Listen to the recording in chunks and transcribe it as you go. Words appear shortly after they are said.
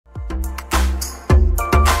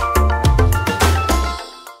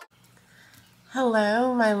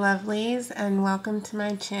Hello, my lovelies, and welcome to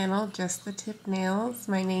my channel, Just the Tip Nails.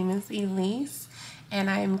 My name is Elise, and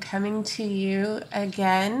I am coming to you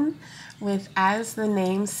again with, as the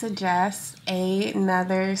name suggests,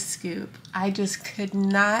 another scoop. I just could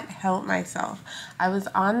not help myself. I was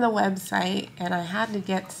on the website, and I had to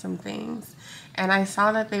get some things, and I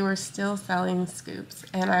saw that they were still selling scoops,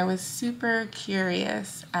 and I was super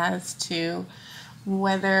curious as to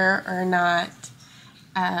whether or not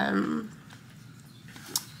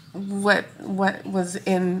what was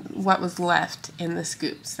left in the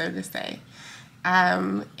scoop, so to say.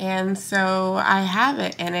 And so I have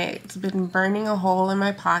it, and it's been burning a hole in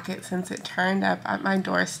my pocket since it turned up at my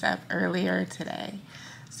doorstep earlier today.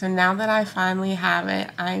 So now that I finally have it,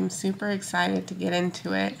 I'm super excited to get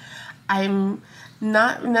into it. I'm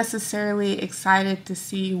not necessarily excited to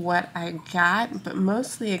see what I got, but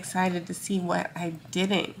mostly excited to see what I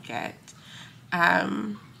didn't get.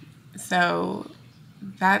 So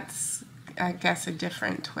that's, I guess, a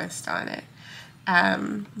different twist on it.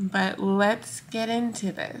 But let's get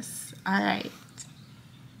into this. All right,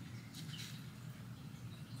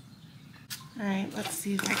 let's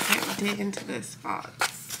see if I can't dig into this box.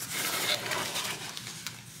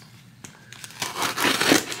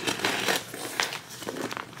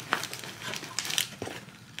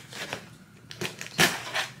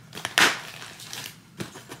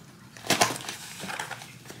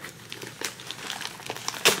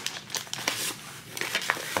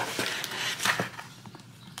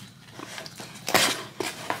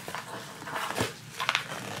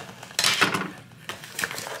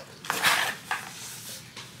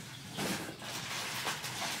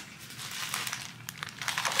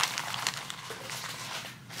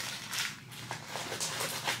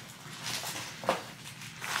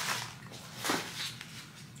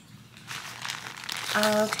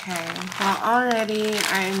 Okay, well, already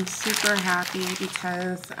I'm super happy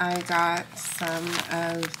because I got some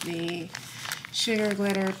of the Sugar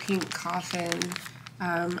Glitter Pink Coffin.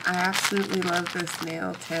 I absolutely love this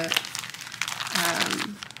nail tip,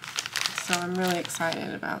 so I'm really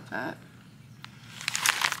excited about that.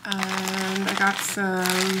 I got some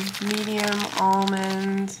medium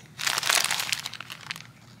almond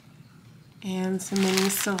and some mini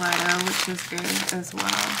stiletto, which is good as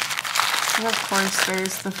well. And of course,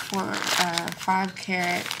 there's the 5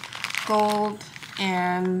 carat gold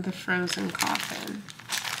and the frozen coffin.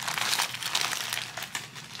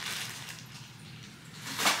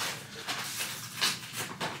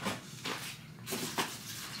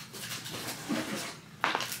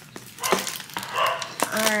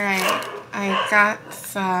 Alright, I got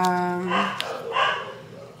some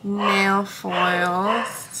nail foils.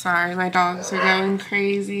 Sorry, my dogs are going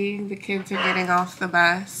crazy. The kids are getting off the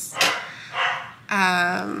bus.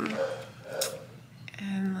 And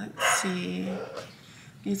let's see,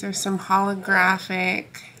 these are some holographic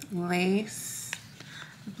lace.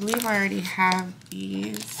 I believe I already have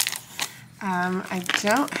these. I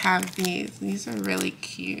don't have these. These are really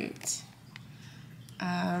cute.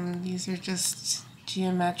 These are just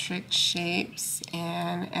geometric shapes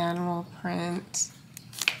and animal print.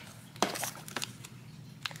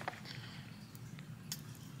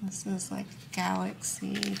 This is like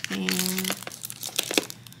galaxy theme.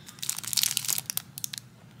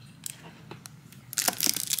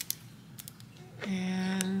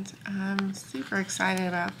 And I'm super excited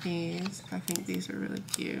about these. I think these are really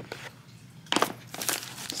cute.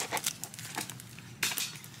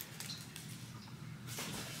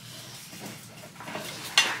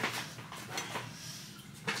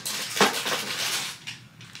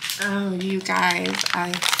 Oh, you guys,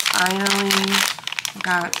 I finally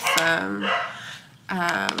got some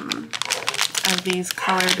of these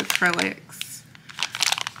colored acrylics.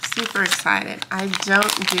 Super excited. I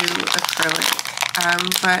don't do acrylic,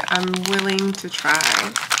 but I'm willing to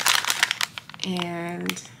try.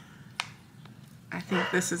 And I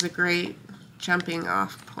think this is a great jumping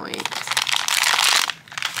off point.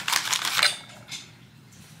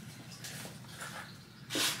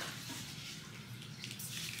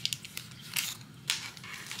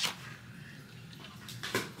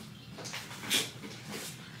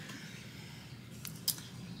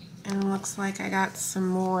 And it looks like I got some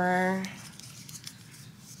more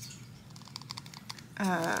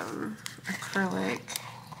acrylic.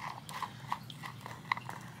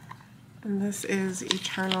 And this is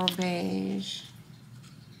Eternal Beige.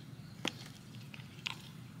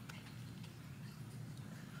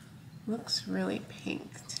 Looks really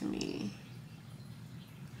pink to me,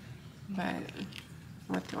 but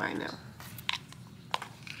what do I know?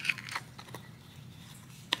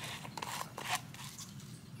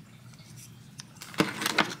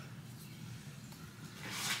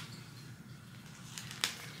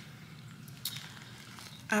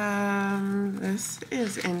 This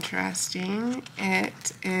is interesting.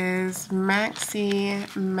 It is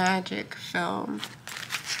Maxi Magic Film.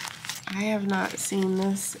 I have not seen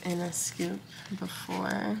this in a scoop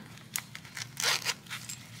before.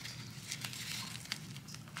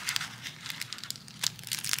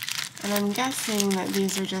 And I'm guessing that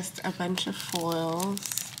these are just a bunch of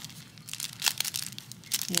foils.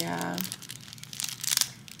 Yeah.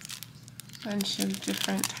 Bunch of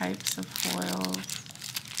different types of foils.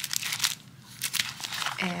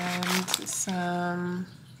 And some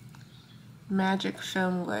magic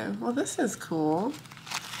film glue. Well, this is cool.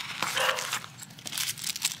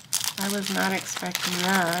 I was not expecting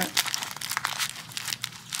that.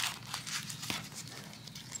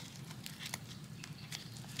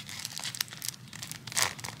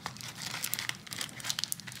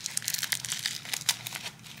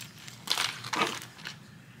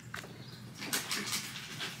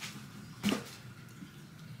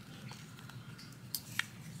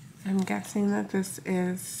 I'm guessing that this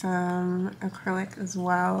is some acrylic as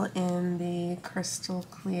well in the crystal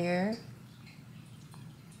clear.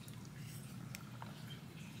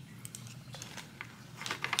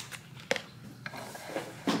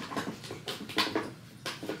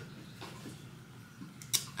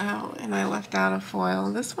 Oh, and I left out a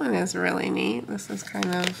foil. This one is really neat. This is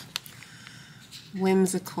kind of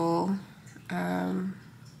whimsical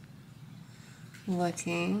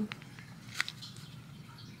looking.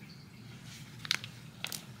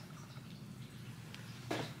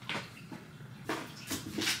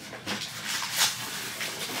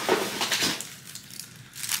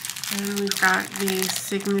 And we've got the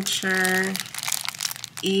signature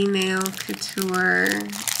E-Nail Couture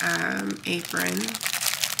apron.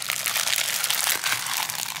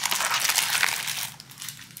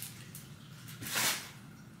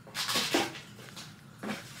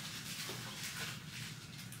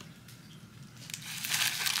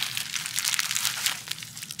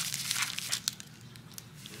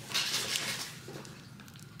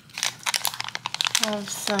 Have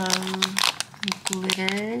some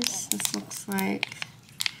glitters. This looks like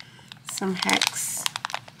some hex,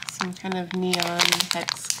 some kind of neon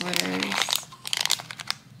hex glitters.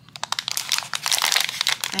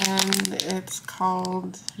 And it's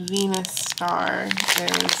called Venus Star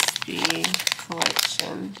is the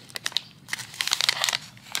collection.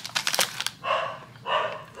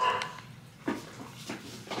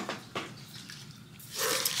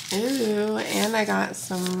 Ooh, and I got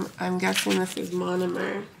some, I'm guessing this is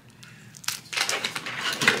monomer.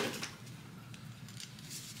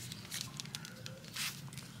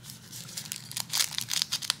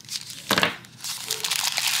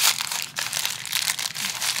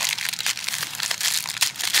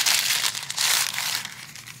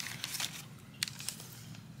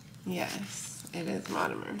 Yes, it is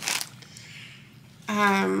monomer.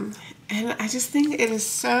 And I just think it is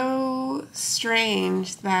so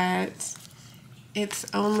strange that it's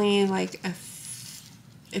only like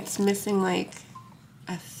it's missing like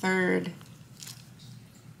a third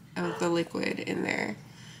of the liquid in there.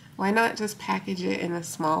 Why not just package it in a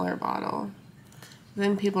smaller bottle?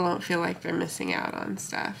 Then people don't feel like they're missing out on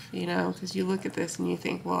stuff, you know, because you look at this and you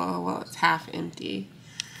think, well, it's half empty.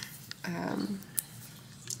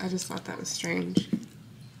 I just thought that was strange.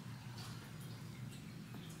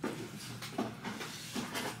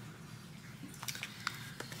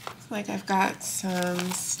 Like I've got some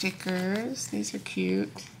stickers. These are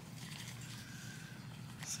cute.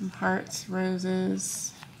 Some hearts,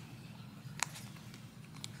 roses.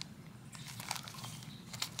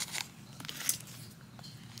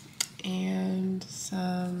 And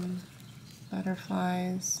some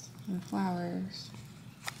butterflies and flowers.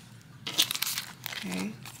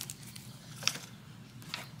 Okay.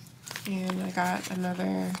 And I got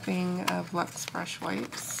another thing of Lux brush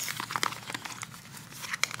wipes.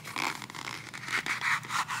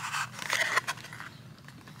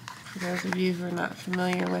 For those of you who are not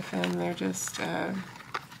familiar with them, they're just a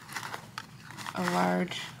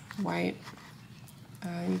large wipe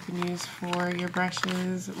you can use for your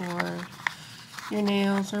brushes or your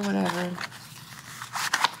nails or whatever.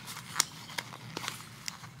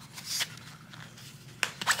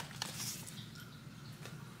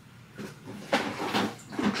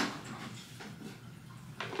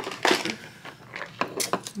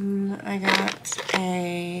 I got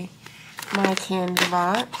my candy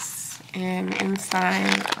box, and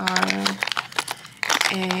inside are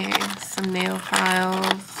some nail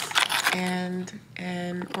files and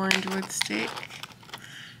an orange wood stick.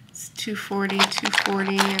 It's 240,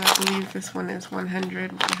 240, and I believe this one is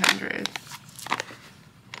 100, 100.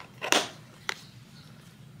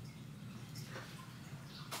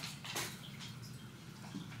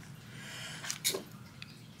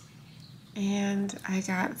 And I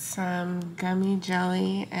got some gummy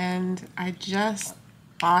jelly, and I just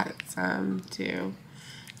bought some too.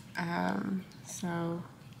 So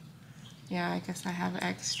yeah, I guess I have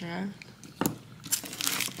extra.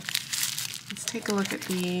 Let's take a look at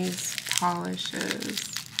these polishes.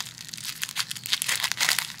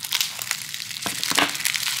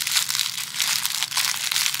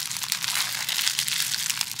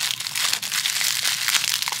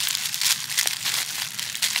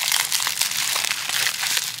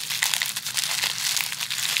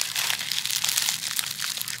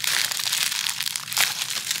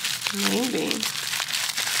 Maybe.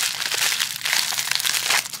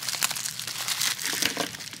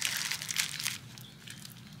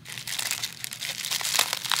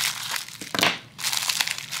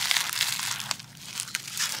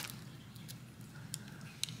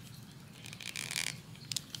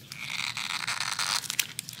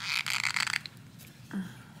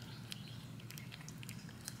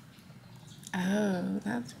 Oh,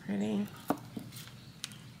 that's pretty.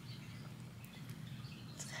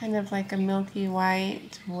 It's kind of like a milky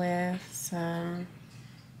white with some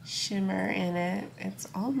shimmer in it. It's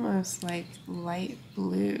almost like light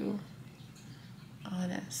blue,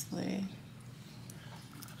 honestly.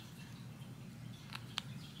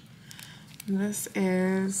 This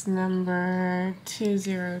is number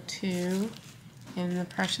 202 in the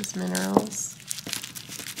Precious Minerals.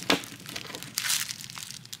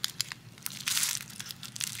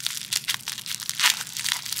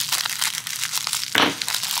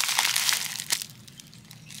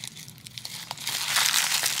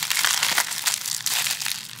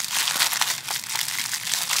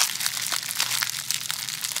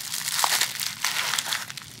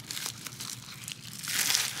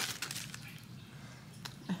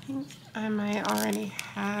 I think I might already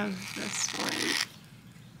have this one.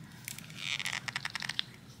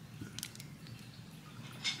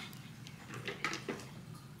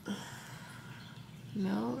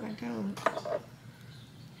 No, I don't.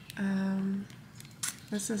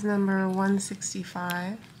 This is number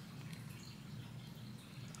 165.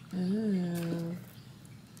 Ooh,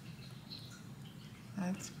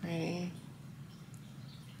 that's pretty.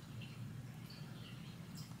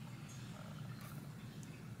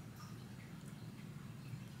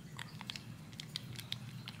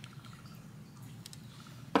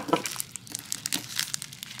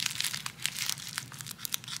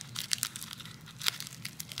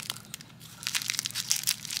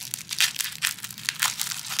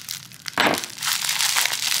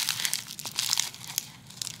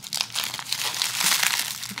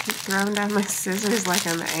 Keep throwing down my scissors like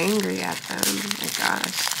I'm angry at them. Oh my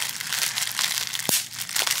gosh.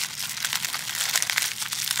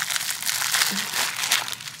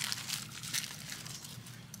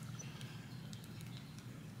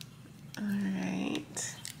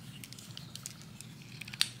 Alright.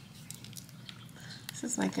 This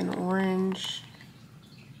is like an orange.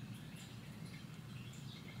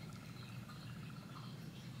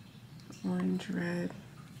 Orange red.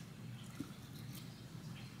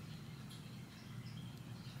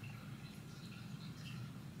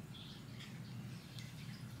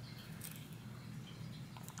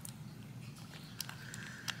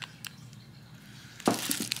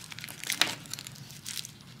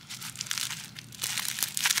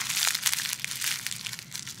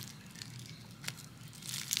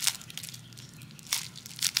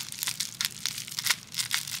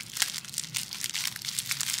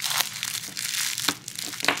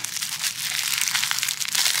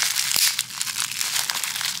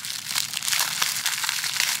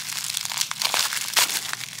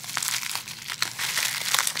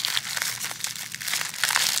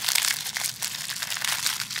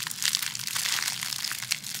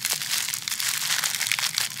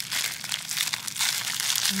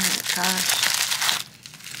 Oh my gosh.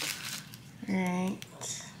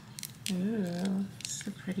 Alright. Ooh, it's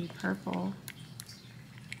a pretty purple.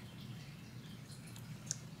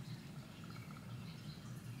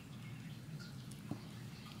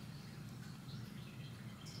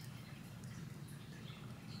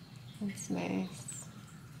 That's nice.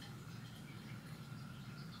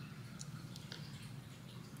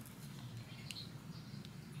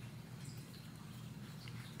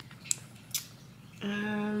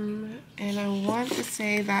 And I want to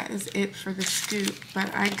say that is it for the scoop,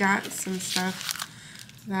 but I got some stuff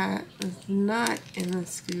that is not in the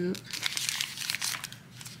scoop.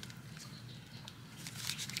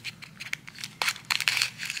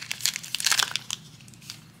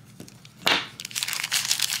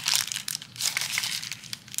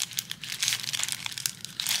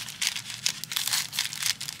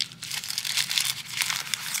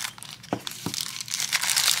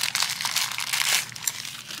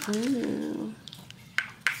 Ooh.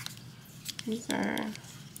 These are,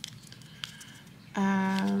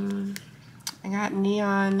 I got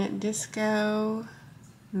Neon Disco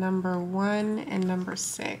 #1 and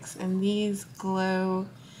 #6, and these glow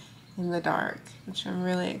in the dark, which I'm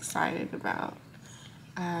really excited about.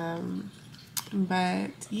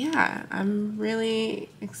 But yeah, I'm really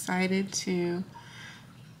excited to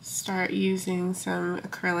start using some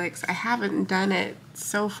acrylics. I haven't done it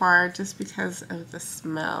so far just because of the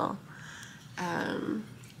smell.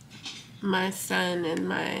 My son and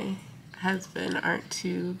my husband aren't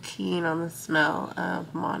too keen on the smell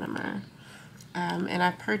of monomer. And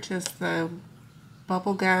I purchased the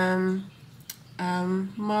bubblegum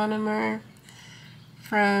monomer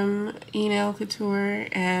from Nail Couture,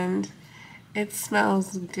 and it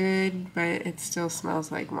smells good, but it still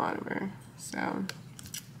smells like monomer. So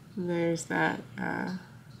there's that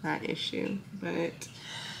that issue. But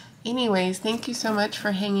anyways, thank you so much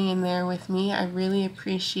for hanging in there with me. I really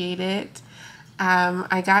appreciate it.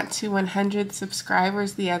 I got to 100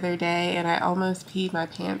 subscribers the other day, and I almost peed my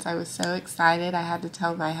pants. I was so excited. I had to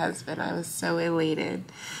tell my husband. I was so elated.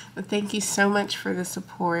 But thank you so much for the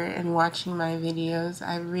support and watching my videos.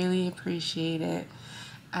 I really appreciate it.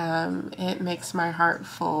 It makes my heart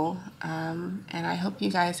full. And I hope you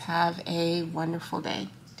guys have a wonderful day.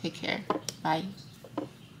 Take care. Bye.